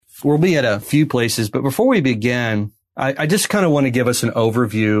We'll be at a few places, but before we begin, I just kind of want to give us an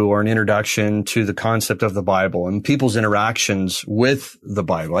overview or an introduction to the concept of the Bible and people's interactions with the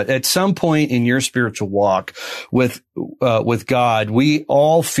Bible. At some point in your spiritual walk with God, we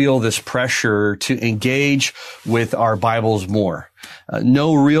all feel this pressure to engage with our Bibles more.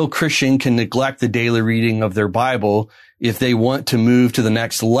 No real Christian can neglect the daily reading of their Bible if they want to move to the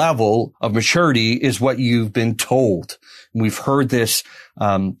next level of maturity, is what you've been told. We've heard this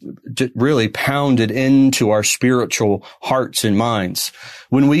really pounded into our spiritual hearts and minds.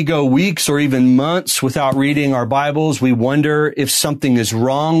 When we go weeks or even months without reading our Bibles, we wonder if something is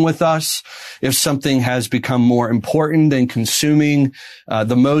wrong with us, if something has become more important than consuming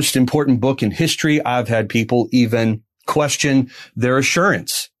the most important book in history. I've had people even question their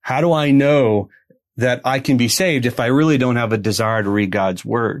assurance. How do I know that I can be saved if I really don't have a desire to read God's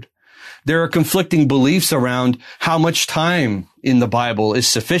Word? There are conflicting beliefs around how much time in the Bible is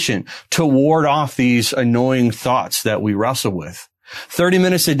sufficient to ward off these annoying thoughts that we wrestle with. 30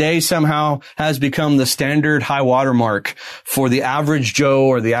 minutes a day somehow has become the standard high watermark for the average Joe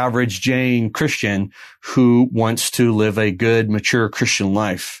or the average Jane Christian who wants to live a good, mature Christian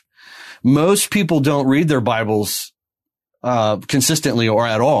life. Most people don't read their Bibles consistently or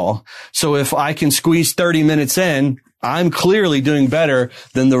at all. So if I can squeeze 30 minutes in, I'm clearly doing better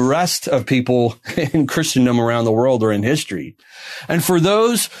than the rest of people in Christendom around the world or in history. And for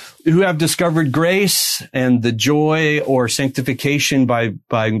those who have discovered grace and the joy or sanctification by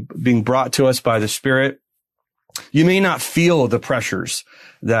being brought to us by the Spirit, you may not feel the pressures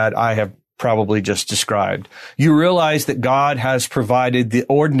that I have probably just described. You realize that God has provided the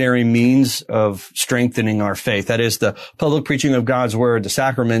ordinary means of strengthening our faith. That is the public preaching of God's Word, the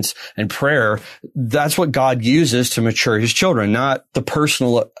sacraments, and prayer. That's what God uses to mature His children, not the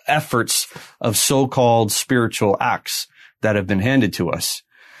personal efforts of so-called spiritual acts that have been handed to us.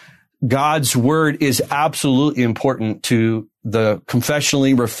 God's Word is absolutely important to the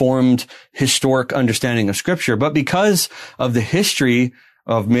confessionally reformed historic understanding of Scripture. But because of the history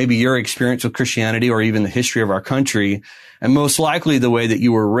of maybe your experience with Christianity or even the history of our country, and most likely the way that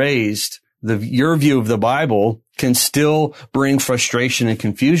you were raised, your view of the Bible can still bring frustration and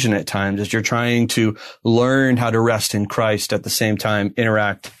confusion at times as you're trying to learn how to rest in Christ at the same time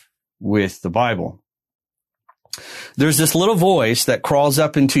interact with the Bible. There's this little voice that crawls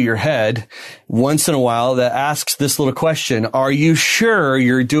up into your head once in a while that asks this little question: are you sure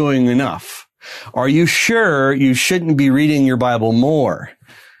you're doing enough? Are you sure you shouldn't be reading your Bible more?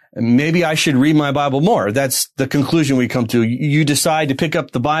 Maybe I should read my Bible more. That's the conclusion we come to. You decide to pick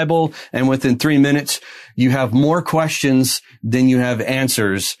up the Bible, and within 3 minutes, you have more questions than you have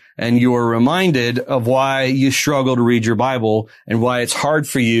answers. And you are reminded of why you struggle to read your Bible and why it's hard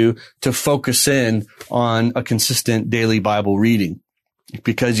for you to focus in on a consistent daily Bible reading.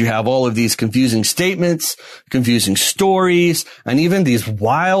 Because you have all of these confusing statements, confusing stories, and even these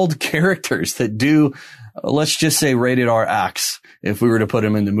wild characters that do, let's just say, rated R acts if we were to put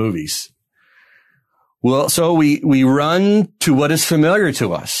them into movies. Well, so we run to what is familiar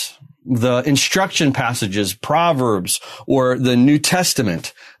to us. The instruction passages, Proverbs, or the New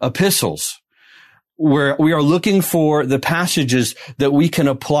Testament, epistles, where we are looking for the passages that we can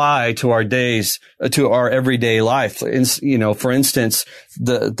apply to our days, to our everyday life. And, you know, for instance,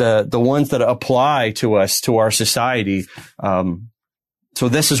 the ones that apply to us, to our society. So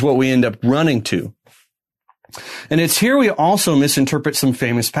this is what we end up running to. And it's here we also misinterpret some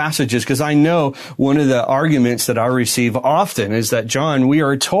famous passages, because I know one of the arguments that I receive often is that, John, we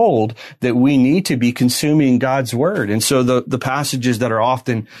are told that we need to be consuming God's Word. And so the passages that are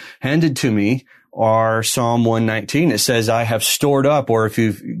often handed to me are Psalm 119. It says, I have stored up, or if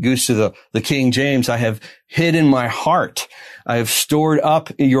you goes to the King James, I have hid in my heart. I have stored up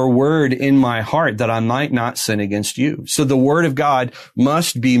your word in my heart that I might not sin against you. So the Word of God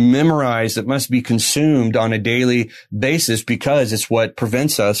must be memorized. It must be consumed on a daily basis because it's what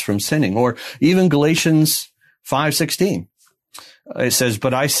prevents us from sinning. Or even Galatians 5:16. It says,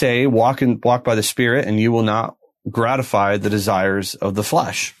 but I say, walk by the Spirit, and you will not gratify the desires of the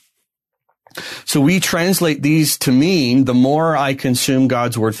flesh. So we translate these to mean the more I consume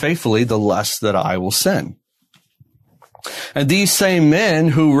God's Word faithfully, the less that I will sin. And these same men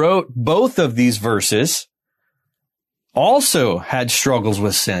who wrote both of these verses also had struggles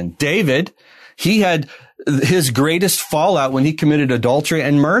with sin. David, he had his greatest fallout when he committed adultery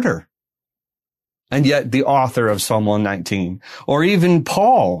and murder. And yet the author of Psalm 119, or even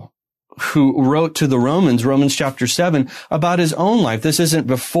Paul, who wrote to the Romans chapter 7, about his own life. This isn't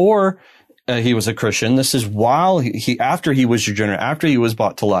before he was a Christian. This is while after he was regenerate, after he was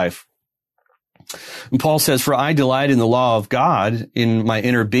brought to life. And Paul says, for I delight in the law of God in my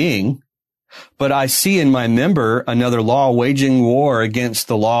inner being, but I see in my member another law waging war against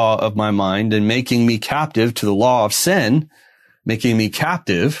the law of my mind and making me captive to the law of sin, making me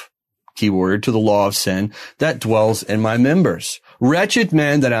captive, keyword, to the law of sin that dwells in my members. Wretched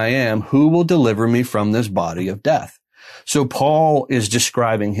man that I am, who will deliver me from this body of death? So Paul is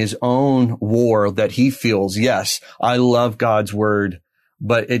describing his own war that he feels. Yes, I love God's word,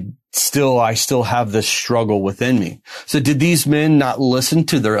 but I still have this struggle within me. So did these men not listen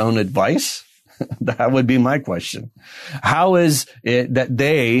to their own advice? That would be my question. How is it that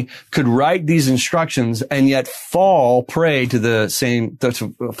they could write these instructions and yet fall prey to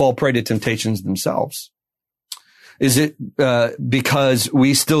temptations themselves? Is it because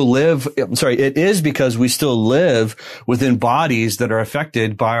we still live? It is because we still live within bodies that are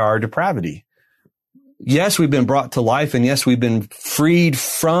affected by our depravity. Yes, we've been brought to life, and yes, we've been freed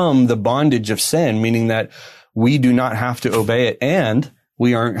from the bondage of sin, meaning that we do not have to obey it and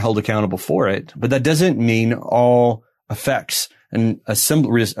we aren't held accountable for it. But that doesn't mean all effects and a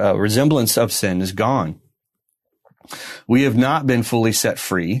resemblance of sin is gone. We have not been fully set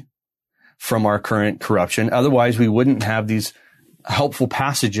free from our current corruption. Otherwise, we wouldn't have these helpful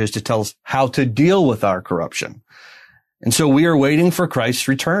passages to tell us how to deal with our corruption. And so we are waiting for Christ's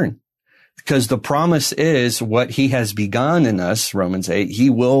return. Because the promise is what he has begun in us, Romans 8,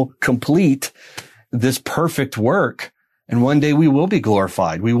 he will complete this perfect work. And one day we will be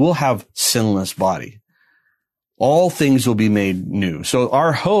glorified. We will have sinless body. All things will be made new. So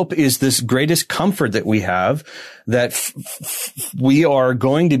our hope is this greatest comfort that we have, that we are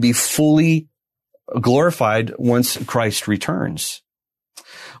going to be fully glorified once Christ returns.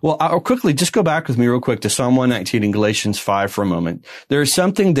 Well, I'll quickly just go back with me real quick to Psalm 119 and Galatians 5 for a moment. There is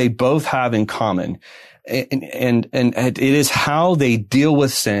something they both have in common, and it is how they deal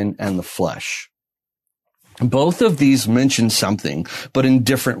with sin and the flesh. Both of these mention something, but in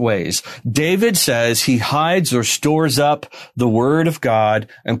different ways. David says he hides or stores up the word of God,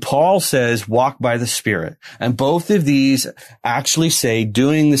 and Paul says walk by the Spirit. And both of these actually say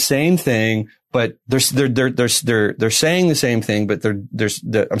doing the same thing, but they're saying the same thing, but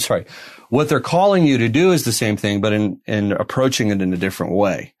what they're calling you to do is the same thing, but in approaching it in a different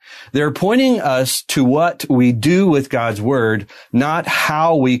way. They're pointing us to what we do with God's word, not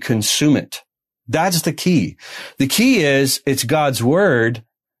how we consume it. That's the key. The key is it's God's word,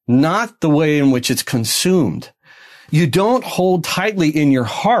 not the way in which it's consumed. You don't hold tightly in your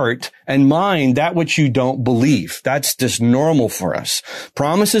heart and mind that which you don't believe. That's just normal for us.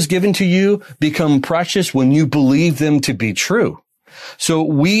 Promises given to you become precious when you believe them to be true. So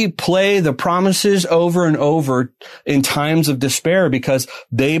we play the promises over and over in times of despair because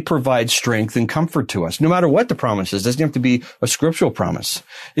they provide strength and comfort to us. No matter what the promise is, it doesn't have to be a scriptural promise.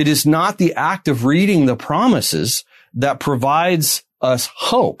 It is not the act of reading the promises that provides us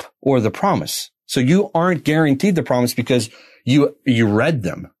hope or the promise. So you aren't guaranteed the promise because you read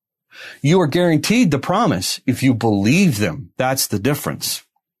them. You are guaranteed the promise if you believe them. That's the difference.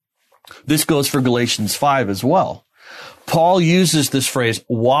 This goes for Galatians 5 as well. Paul uses this phrase,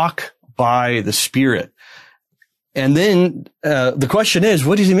 walk by the Spirit. And then the question is,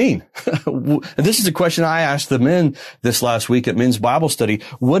 what does he mean? And this is a question I asked the men this last week at Men's Bible Study.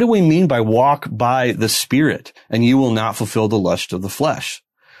 What do we mean by walk by the Spirit? And you will not fulfill the lust of the flesh.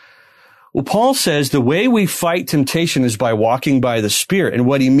 Well, Paul says the way we fight temptation is by walking by the Spirit. And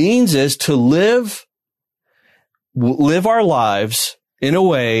what he means is to live our lives in a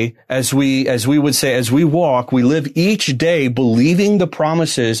way, as we would say, as we walk, we live each day believing the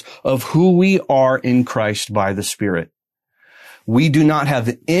promises of who we are in Christ by the Spirit. We do not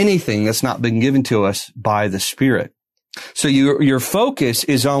have anything that's not been given to us by the Spirit. So your focus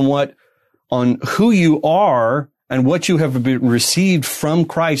is on who you are and what you have received from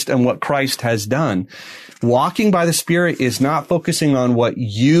Christ and what Christ has done. Walking by the Spirit is not focusing on what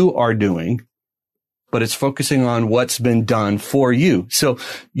you are doing, but it's focusing on what's been done for you. So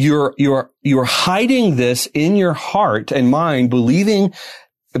you're hiding this in your heart and mind, believing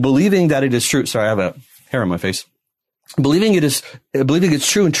that it is true. Sorry, I have a hair on my face. Believing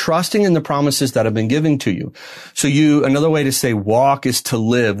it's true and trusting in the promises that have been given to you. So another way to say walk is to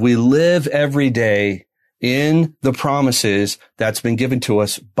live. We live every day in the promises that's been given to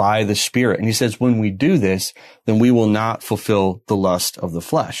us by the Spirit. And he says, when we do this, then we will not fulfill the lust of the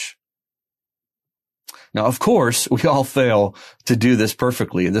flesh. Now, of course, we all fail to do this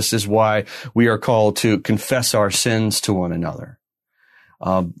perfectly. This is why we are called to confess our sins to one another.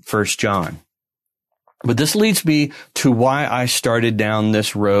 1 John. But this leads me to why I started down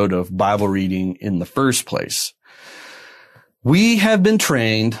this road of Bible reading in the first place. We have been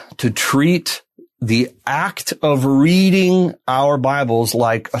trained to treat the act of reading our Bibles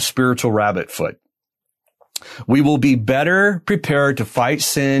like a spiritual rabbit foot. We will be better prepared to fight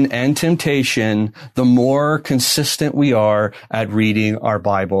sin and temptation the more consistent we are at reading our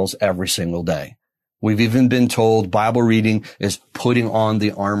Bibles every single day. We've even been told Bible reading is putting on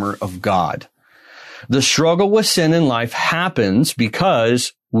the armor of God. The struggle with sin in life happens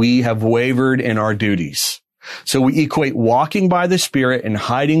because we have wavered in our duties. So we equate walking by the Spirit and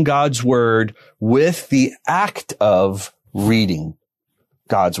hiding God's Word with the act of reading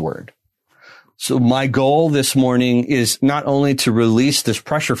God's Word. So my goal this morning is not only to release this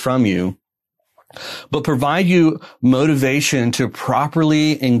pressure from you, but provide you motivation to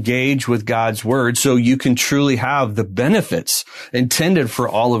properly engage with God's Word so you can truly have the benefits intended for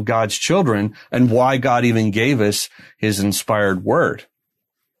all of God's children and why God even gave us His inspired Word.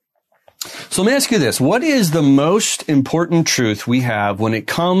 So let me ask you this. What is the most important truth we have when it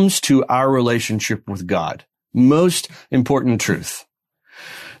comes to our relationship with God? Most important truth.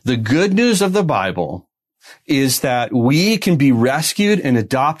 The good news of the Bible is that we can be rescued and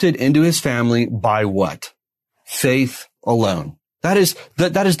adopted into His family by what? Faith alone. That is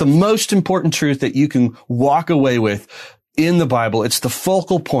the most important truth that you can walk away with in the Bible. It's the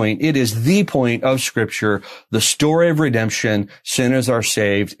focal point. It is the point of Scripture, the story of redemption. Sinners are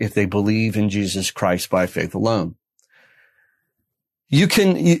saved if they believe in Jesus Christ by faith alone.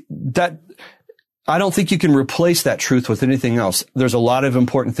 I don't think you can replace that truth with anything else. There's a lot of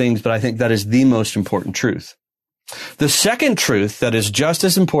important things, but I think that is the most important truth. The second truth that is just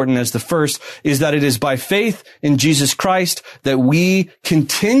as important as the first is that it is by faith in Jesus Christ that we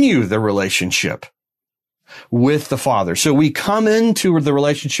continue the relationship with the Father. So we come into the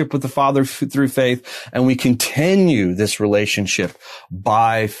relationship with the Father through faith, and we continue this relationship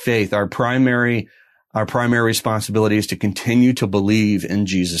by faith. Our primary responsibility is to continue to believe in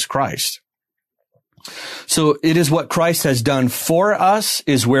Jesus Christ. So it is what Christ has done for us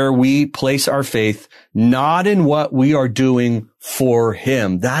is where we place our faith, not in what we are doing for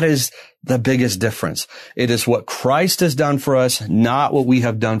Him. That is the biggest difference. It is what Christ has done for us, not what we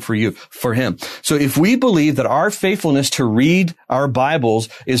have done for Him. So if we believe that our faithfulness to read our Bibles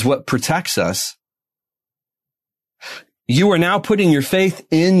is what protects us, you are now putting your faith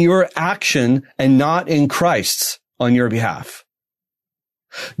in your action and not in Christ's on your behalf.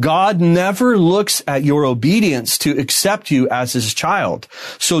 God never looks at your obedience to accept you as His child,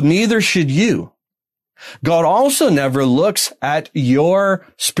 so neither should you. God also never looks at your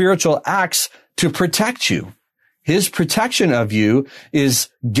spiritual acts to protect you. His protection of you is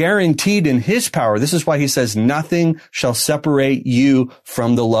guaranteed in His power. This is why He says nothing shall separate you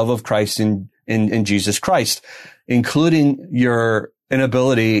from the love of Christ in Jesus Christ, including your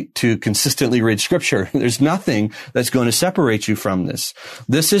inability to consistently read Scripture. There's nothing that's going to separate you from this.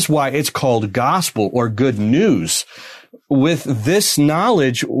 This is why it's called gospel or good news. With this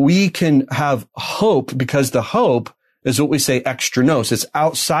knowledge, we can have hope because the hope is what we say extra nos. It's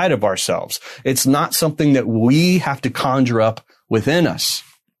outside of ourselves. It's not something that we have to conjure up within us.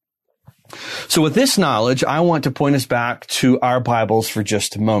 So with this knowledge, I want to point us back to our Bibles for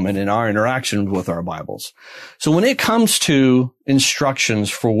just a moment and our interaction with our Bibles. So when it comes to instructions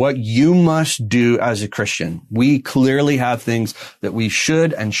for what you must do as a Christian, we clearly have things that we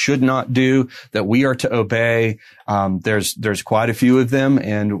should and should not do, that we are to obey. There's quite a few of them.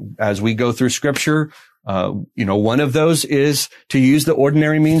 And as we go through Scripture, one of those is to use the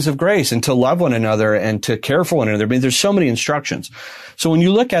ordinary means of grace and to love one another and to care for one another. I mean, there's so many instructions. So when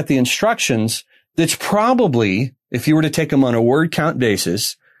you look at the instructions, that's probably, if you were to take them on a word count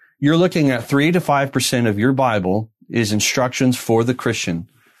basis, you're looking at 3 to 5% of your Bible is instructions for the Christian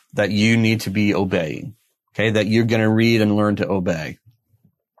that you need to be obeying. Okay. That you're going to read and learn to obey.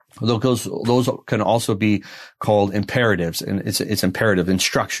 Those can also be called imperatives, and it's imperative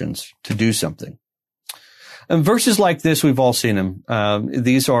instructions to do something. And verses like this, we've all seen them.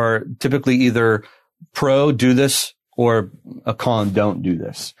 These are typically either pro, do this, or a con, don't do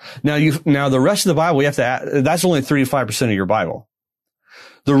this. Now the rest of the Bible, that's only 3 to 5% of your Bible.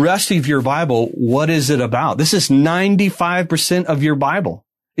 The rest of your Bible, what is it about? This is 95% of your Bible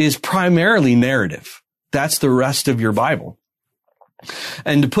is primarily narrative. That's the rest of your Bible.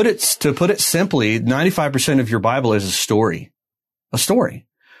 And to put it simply, 95% of your Bible is a story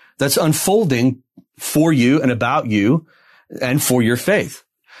that's unfolding for you and about you and for your faith.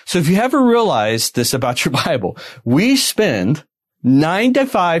 So if you ever realize this about your Bible, we spend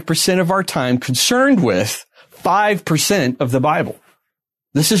 95% of our time concerned with 5% of the Bible.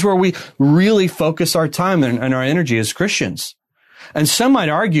 This is where we really focus our time and our energy as Christians. And some might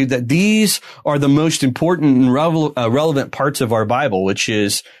argue that these are the most important and relevant parts of our Bible, which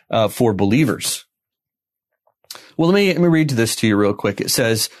is for believers. Well, let me read this to you real quick. It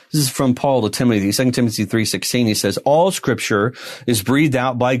says, this is from Paul to Timothy, 2 Timothy 3:16. He says, all scripture is breathed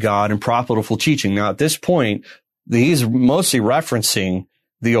out by God and profitable for teaching. Now, at this point, he's mostly referencing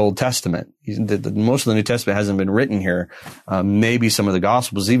the Old Testament. Most of the New Testament hasn't been written here. Maybe some of the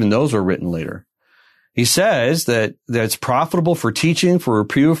Gospels, even those were written later. He says that it's profitable for teaching, for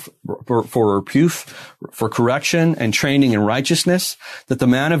reproof, for correction and training in righteousness, that the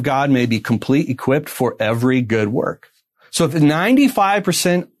man of God may be complete, equipped for every good work. So if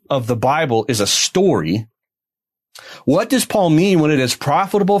 95% of the Bible is a story, what does Paul mean when it is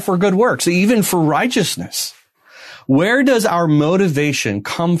profitable for good works, even for righteousness? Where does our motivation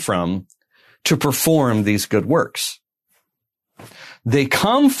come from to perform these good works? They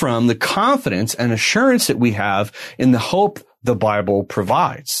come from the confidence and assurance that we have in the hope the Bible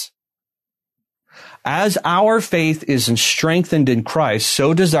provides. As our faith is strengthened in Christ,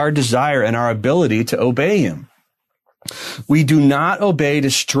 so does our desire and our ability to obey Him. We do not obey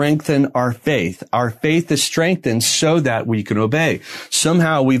to strengthen our faith. Our faith is strengthened so that we can obey.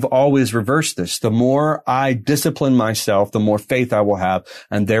 Somehow we've always reversed this. The more I discipline myself, the more faith I will have,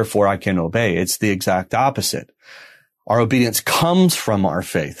 and therefore I can obey. It's the exact opposite. Our obedience comes from our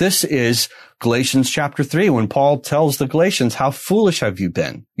faith. This is Galatians chapter 3, when Paul tells the Galatians, how foolish have you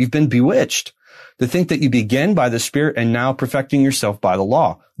been? You've been bewitched to think that you begin by the Spirit and now perfecting yourself by the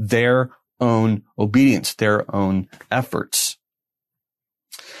law. Their own obedience, their own efforts.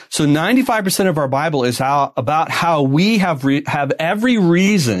 So 95% of our Bible is about how we have every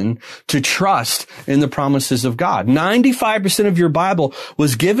reason to trust in the promises of God. 95% of your Bible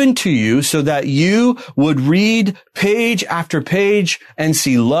was given to you so that you would read page after page and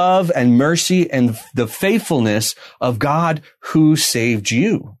see love and mercy and the faithfulness of God who saved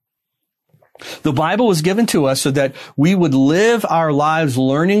you. The Bible was given to us so that we would live our lives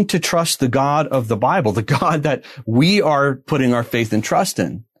learning to trust the God of the Bible, the God that we are putting our faith and trust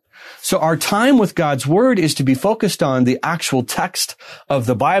in. So our time with God's Word is to be focused on the actual text of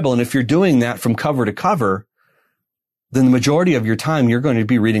the Bible. And if you're doing that from cover to cover, then the majority of your time, you're going to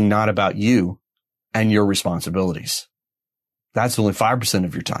be reading not about you and your responsibilities. That's only 5%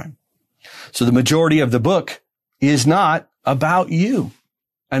 of your time. So the majority of the book is not about you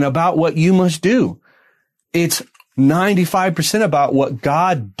and about what you must do. It's 95% about what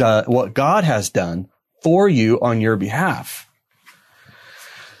God has done for you on your behalf.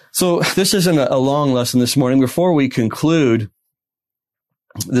 So this isn't a long lesson this morning. Before we conclude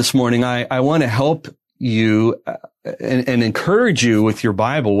this morning, I want to help you and encourage you with your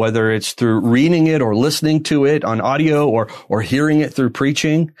Bible, whether it's through reading it or listening to it on audio or hearing it through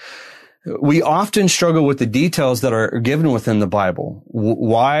preaching. We often struggle with the details that are given within the Bible.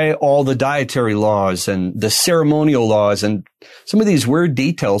 Why all the dietary laws and the ceremonial laws and some of these weird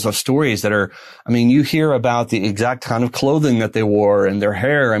details of stories that are, you hear about the exact kind of clothing that they wore and their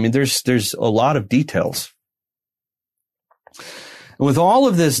hair. There's a lot of details. With all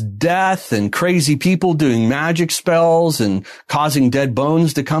of this death and crazy people doing magic spells and causing dead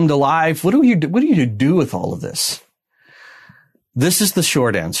bones to come to life, what do you do with all of this? This is the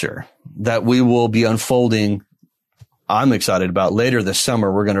short answer that we will be unfolding. I'm excited about later this summer.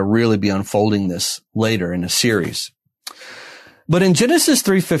 We're going to really be unfolding this later in a series. But in Genesis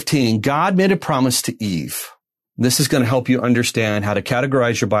 3:15, God made a promise to Eve. This is going to help you understand how to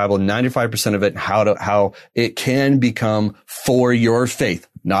categorize your Bible, 95% of it, how it can become for your faith.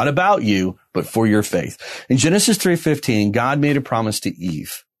 Not about you, but for your faith. In Genesis 3:15, God made a promise to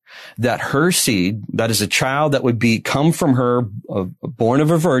Eve that her seed, that is a child that would come from her, born of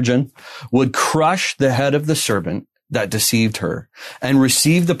a virgin, would crush the head of the serpent that deceived her and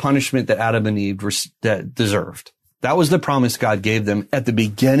receive the punishment that Adam and Eve deserved. That was the promise God gave them at the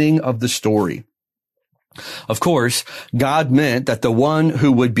beginning of the story. Of course, God meant that the one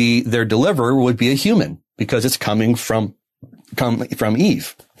who would be their deliverer would be a human, because it's coming from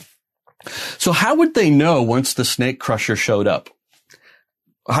Eve. So how would they know once the snake crusher showed up?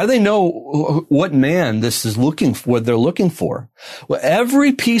 How do they know what man this is what they're looking for? Well,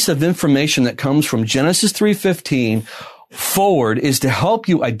 every piece of information that comes from Genesis 3:15 forward is to help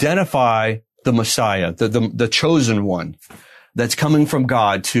you identify the Messiah, the chosen one that's coming from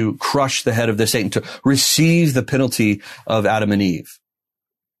God to crush the head of the Satan, to receive the penalty of Adam and Eve.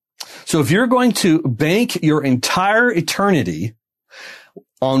 So if you're going to bank your entire eternity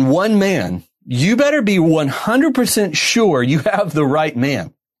on one man, you better be 100% sure you have the right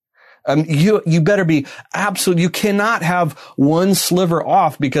man. You better be absolute. You cannot have one sliver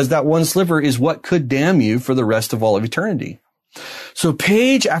off, because that one sliver is what could damn you for the rest of all of eternity. So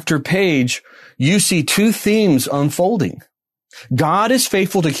page after page, you see two themes unfolding. God is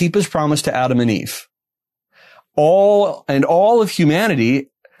faithful to keep his promise to Adam and Eve. all of humanity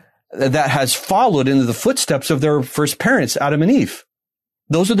that has followed into the footsteps of their first parents, Adam and Eve.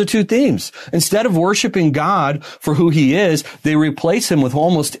 Those are the two themes. Instead of worshiping God for who he is, they replace him with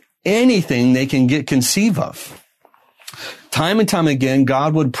almost anything they can conceive of. Time and time again,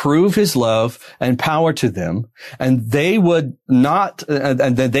 God would prove his love and power to them, and they would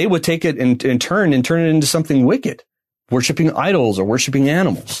take it and turn it into something wicked, worshiping idols or worshiping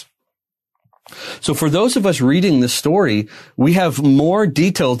animals. So for those of us reading this story, we have more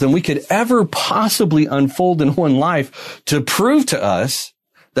details than we could ever possibly unfold in one life to prove to us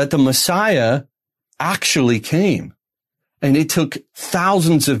that the Messiah actually came. And it took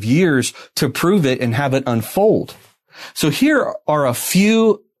thousands of years to prove it and have it unfold. So here are a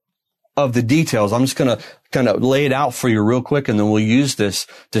few of the details. I'm just going to kind of lay it out for you real quick, and then we'll use this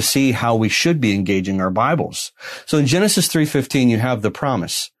to see how we should be engaging our Bibles. So in Genesis 3:15, you have the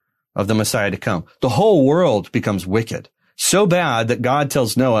promise of the Messiah to come. The whole world becomes wicked, so bad that God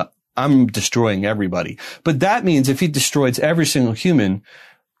tells Noah, I'm destroying everybody. But that means if he destroys every single human,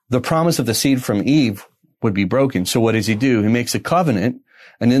 the promise of the seed from Eve would be broken. So what does he do? He makes a covenant,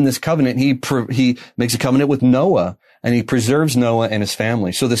 and in this covenant, he makes a covenant with Noah, and he preserves Noah and his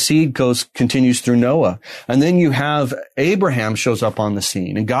family. So the seed continues through Noah. And then you have Abraham shows up on the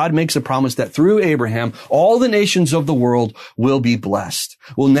scene, and God makes a promise that through Abraham, all the nations of the world will be blessed.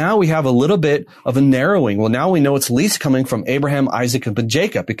 Well, now we have a little bit of a narrowing. Well, now we know it's least coming from Abraham, Isaac, and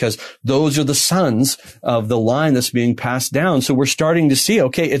Jacob, because those are the sons of the line that's being passed down. So we're starting to see,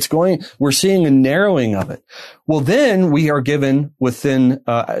 okay, we're seeing a narrowing of it. Well, then we are given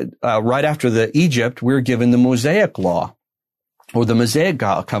right after the Egypt, we're given the Mosaic law, or the Mosaic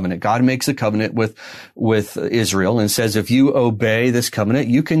covenant. God makes a covenant with Israel and says, if you obey this covenant,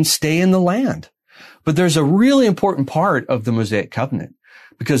 you can stay in the land. But there's a really important part of the Mosaic covenant,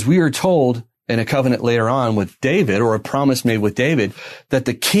 because we are told in a covenant later on with David, or a promise made with David, that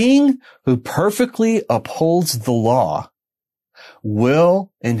the king who perfectly upholds the law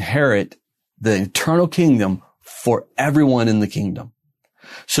will inherit the eternal kingdom for everyone in the kingdom.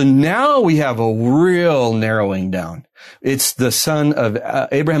 So now we have a real narrowing down. It's the son of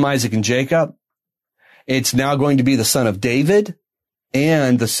Abraham, Isaac, and Jacob. It's now going to be the son of David,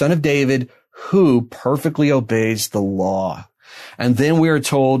 and the son of David who perfectly obeys the law. And then we are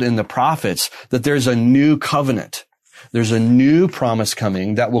told in the prophets that there's a new covenant. There's a new promise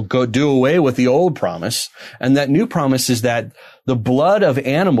coming that will do away with the old promise. And that new promise is that the blood of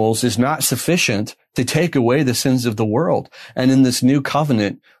animals is not sufficient to take away the sins of the world. And in this new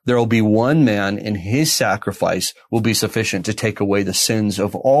covenant, there will be one man, and his sacrifice will be sufficient to take away the sins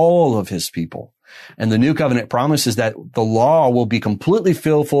of all of his people. And the new covenant promises that the law will be completely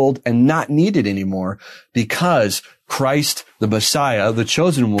fulfilled and not needed anymore, because Christ, the Messiah, the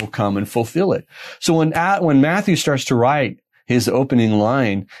chosen, will come and fulfill it. So when Matthew starts to write his opening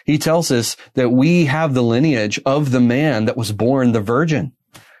line, he tells us that we have the lineage of the man that was born the virgin.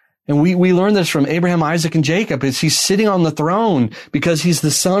 And we learn this from Abraham, Isaac, and Jacob, as he's sitting on the throne because he's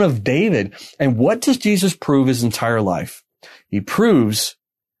the son of David. And what does Jesus prove his entire life? He proves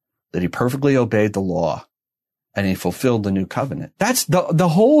that he perfectly obeyed the law and he fulfilled the new covenant. That's the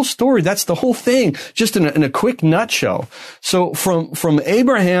whole story. That's the whole thing, just in a quick nutshell. So from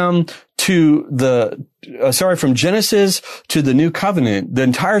Abraham to from Genesis to the new covenant, the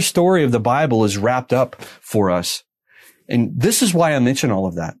entire story of the Bible is wrapped up for us. And this is why I mention all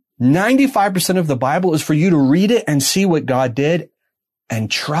of that. 95% of the Bible is for you to read it and see what God did and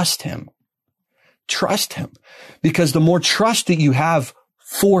trust him. Trust him. Because the more trust that you have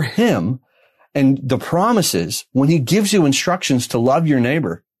for him and the promises, when he gives you instructions to love your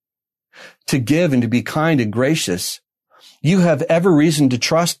neighbor, to give and to be kind and gracious, you have every reason to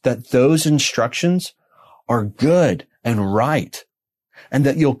trust that those instructions are good and right, and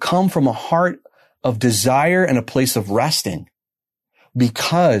that you'll come from a heart of desire and a place of resting,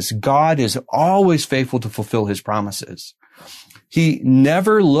 because God is always faithful to fulfill his promises. He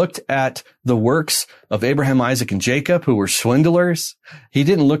never looked at the works of Abraham, Isaac, and Jacob, who were swindlers. He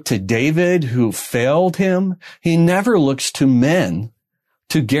didn't look to David, who failed him. He never looks to men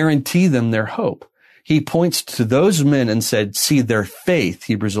to guarantee them their hope. He points to those men and said, see, their faith,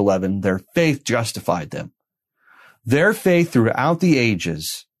 Hebrews 11, their faith justified them. Their faith throughout the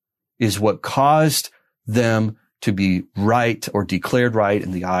ages is what caused them to be right or declared right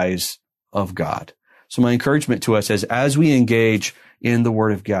in the eyes of God. So my encouragement to us is, as we engage in the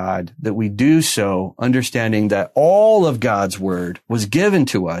Word of God, that we do so understanding that all of God's Word was given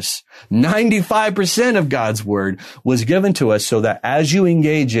to us. 95% of God's Word was given to us so that as you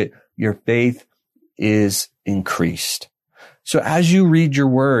engage it, your faith is increased. So as you read your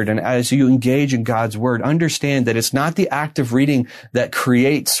word and as you engage in God's word, understand that it's not the act of reading that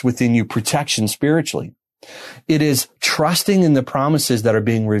creates within you protection spiritually. It is trusting in the promises that are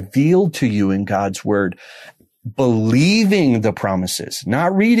being revealed to you in God's word, believing the promises,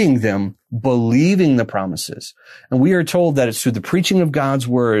 not reading them, believing the promises. And we are told that it's through the preaching of God's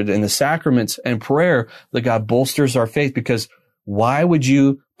word and the sacraments and prayer that God bolsters our faith, because why would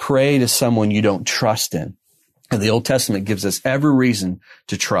you pray to someone you don't trust in? And the Old Testament gives us every reason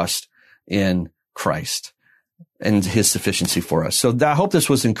to trust in Christ and his sufficiency for us. So I hope this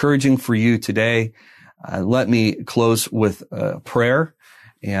was encouraging for you today. Let me close with prayer,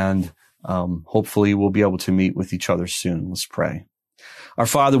 and hopefully we'll be able to meet with each other soon. Let's pray. Our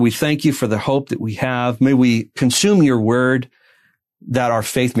Father, we thank you for the hope that we have. May we consume your word that our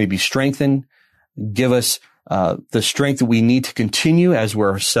faith may be strengthened. Give us the strength that we need to continue as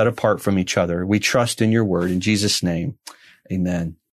we're set apart from each other. We trust in your word. In Jesus' name, amen.